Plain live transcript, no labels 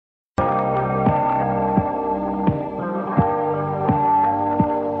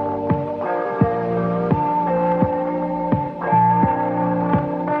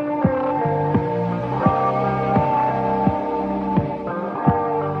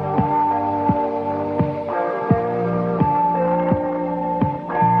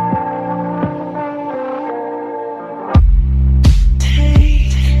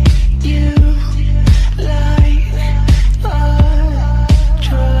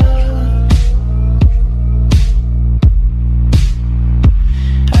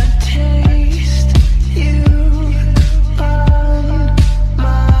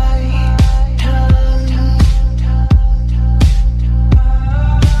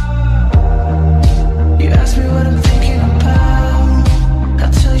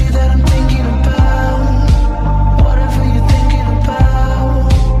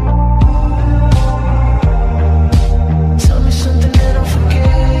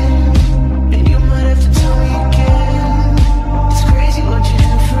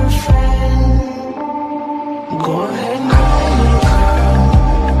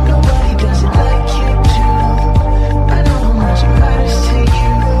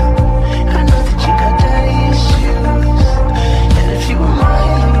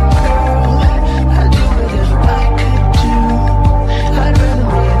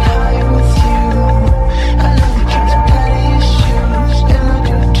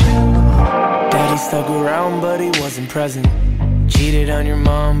around, but he wasn't present. Cheated on your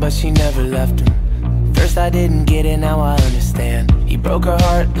mom, but she never left him. First I didn't get it, now I understand. He broke her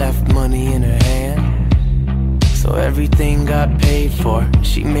heart, left money in her hand, so everything got paid for.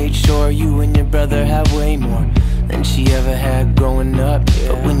 She made sure you and your brother had way more than she ever had growing up.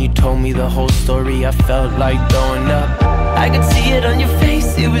 But when you told me the whole story, I felt like throwing up. I could see it on your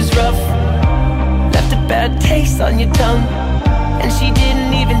face, it was rough. Left a bad taste on your tongue. And she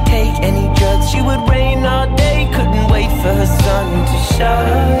didn't even take any drugs. She would rain all day, couldn't wait for her sun to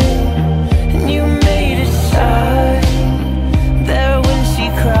shine. And you made it shine there when she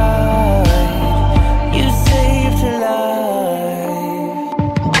cried. You saved her life.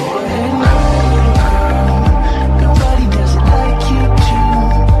 Go ahead and cry. Nobody does it like you do.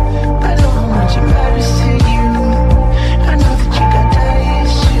 I know how much it matters to you. I know that you got daddy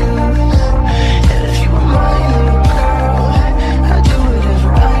issues. And if you were my little girl, I'd do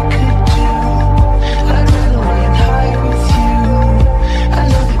whatever I could do. I'd run away and hide with you. I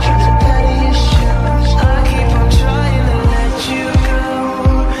know that you got daddy issues. I keep on trying to let you go.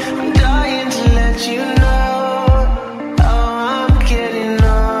 I'm dying to let you know how I'm getting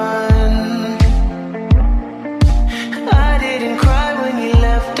on. I didn't cry when you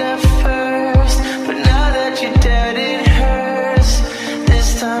left at first, but now that you're dead it hurts. This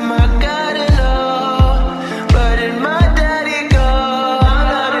time I gotta know, where did my daddy go? I'm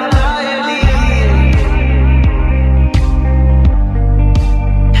not entirely here.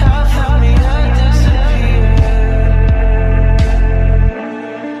 How me I disappear?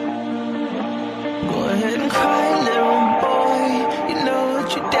 Go ahead and cry, little boy. You know what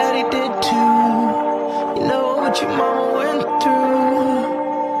your daddy did too. You know what your mama went